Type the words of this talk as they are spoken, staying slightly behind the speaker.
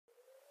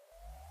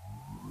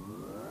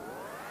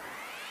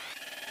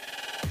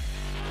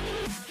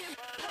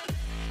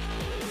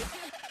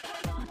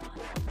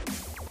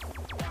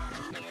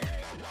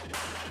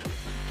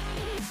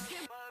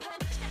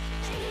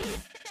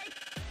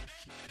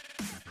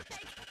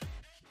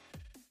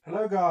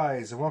Hello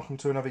guys, and welcome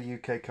to another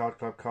UK Card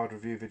Club card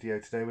review video.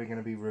 Today we're going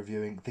to be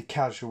reviewing the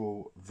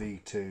Casual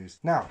V2s.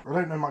 Now, I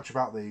don't know much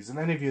about these, and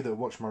any of you that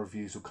watch my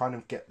reviews will kind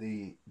of get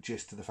the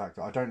gist of the fact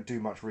that I don't do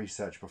much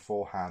research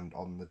beforehand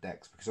on the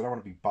decks because I don't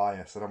want to be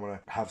biased. I don't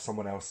want to have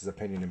someone else's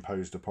opinion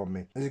imposed upon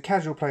me. There's a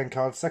casual playing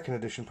card, second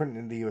edition, printed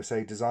in the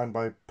USA, designed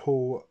by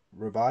Paul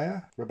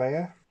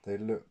Robaia. They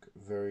look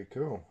very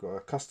cool. Got a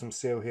custom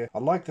seal here. I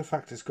like the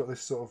fact it's got this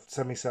sort of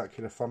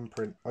semicircular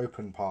thumbprint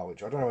open part,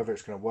 which I don't know whether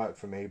it's going to work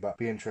for me, but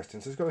be interesting.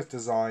 So it's got this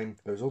design,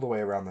 goes all the way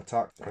around the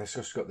tuck, and it's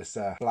just got this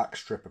black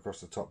strip across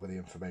the top with the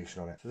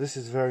information on it. So this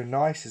is very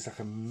nice. It's like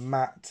a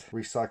matte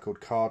recycled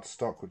card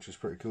stock, which is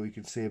pretty cool. You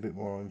can see a bit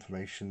more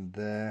information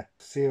there.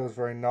 Seal is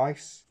very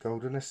nice.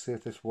 Golden. Let's see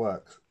if this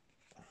works.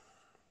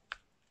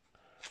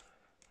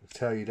 I'll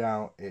tell you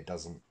now, it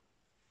doesn't.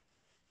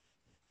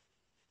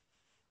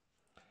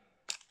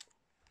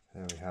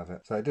 There we have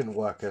it. So it didn't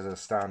work as a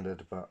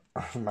standard, but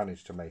I've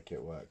managed to make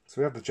it work. So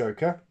we have the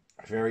Joker.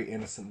 A very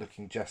innocent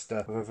looking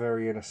jester with a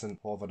very innocent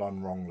or of an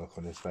unwrong look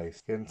on his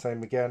face. Again,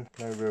 same again.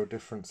 No real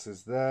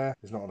differences there.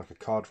 There's not like a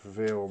card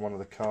reveal on one of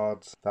the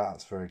cards.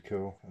 That's very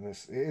cool. And it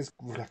is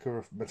like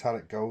a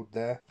metallic gold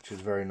there, which is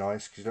very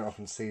nice because you don't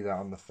often see that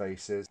on the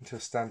faces. Into a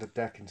standard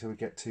deck until we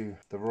get to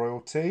the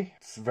royalty.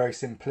 It's very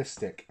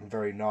simplistic and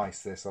very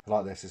nice this. I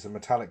like this. It's a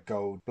metallic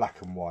gold, black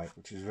and white,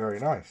 which is very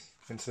nice.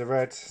 Into the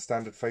red,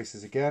 standard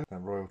faces again,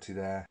 and royalty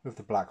there with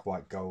the black,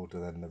 white, gold,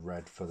 and then the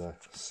red for the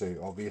suit,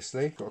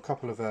 obviously. Got a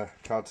couple of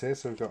cards here,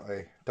 so we've got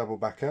a double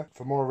backer.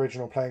 For more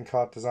original playing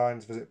card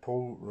designs, visit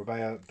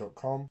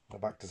paulrobaia.com. The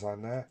back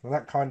design there. And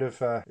that kind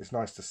of, it's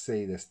nice to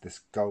see this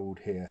gold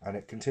here, and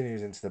it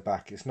continues into the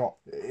back.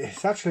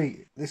 It's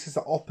actually, this is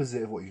the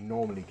opposite of what you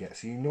normally get.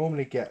 So you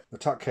normally get the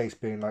tuck case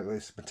being like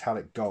this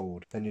metallic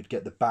gold, then you'd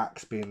get the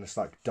backs being this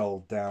like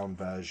dulled down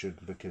version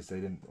because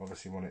they didn't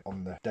obviously want it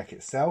on the deck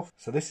itself.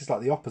 So this is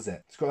like the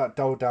opposite. It's got that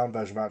dulled down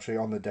version, but actually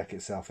on the deck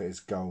itself it is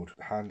gold.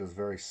 Handles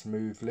very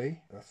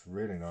smoothly. That's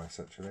really nice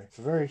actually. It's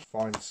a very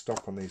fine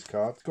stock on these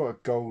cards. It's got a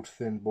gold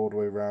thin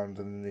borderway round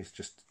and then these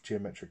just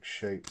geometric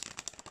shapes.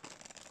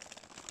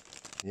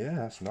 Yeah,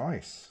 that's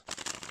nice.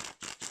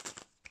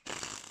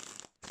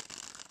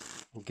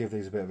 We'll give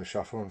these a bit of a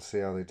shuffle and see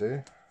how they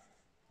do.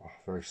 Oh,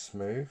 very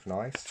smooth,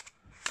 nice.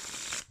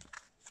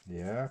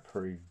 Yeah,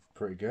 pretty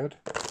good.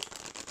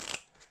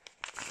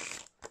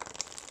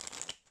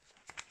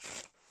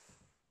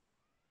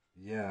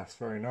 Yeah, that's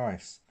very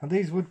nice. And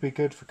these would be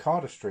good for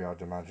cardistry,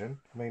 I'd imagine.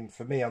 I mean,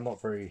 for me, I'm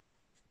not very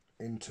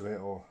into it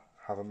or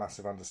have a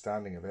massive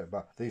understanding of it,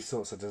 but these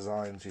sorts of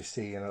designs you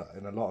see in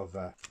a lot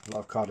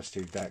of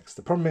cardistry decks.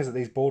 The problem is that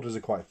these borders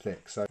are quite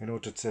thick, so in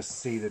order to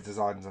see the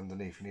designs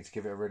underneath, you need to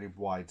give it a really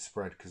wide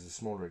spread because the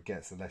smaller it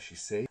gets, the less you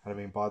see. And I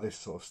mean, by this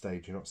sort of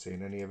stage, you're not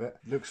seeing any of it.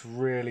 It looks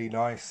really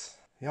nice.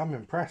 Yeah, I'm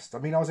impressed. I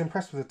mean, I was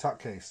impressed with the tuck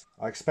case.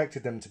 I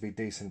expected them to be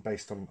decent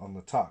based on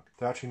the tuck.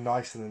 They're actually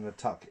nicer than the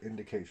tuck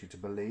indicates you to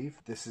believe.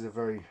 This is a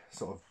very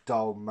sort of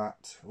dull,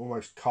 matte,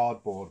 almost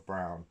cardboard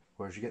brown,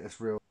 whereas you get this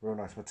real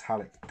nice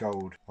metallic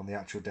gold on the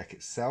actual deck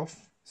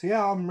itself. So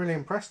yeah, I'm really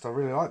impressed. I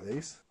really like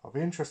these. I'll be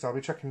interested. I'll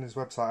be checking his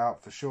website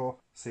out for sure,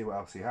 see what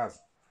else he has.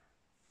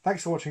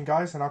 Thanks for watching,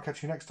 guys, and I'll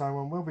catch you next time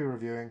when we'll be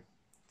reviewing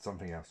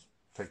something else.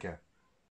 Take care.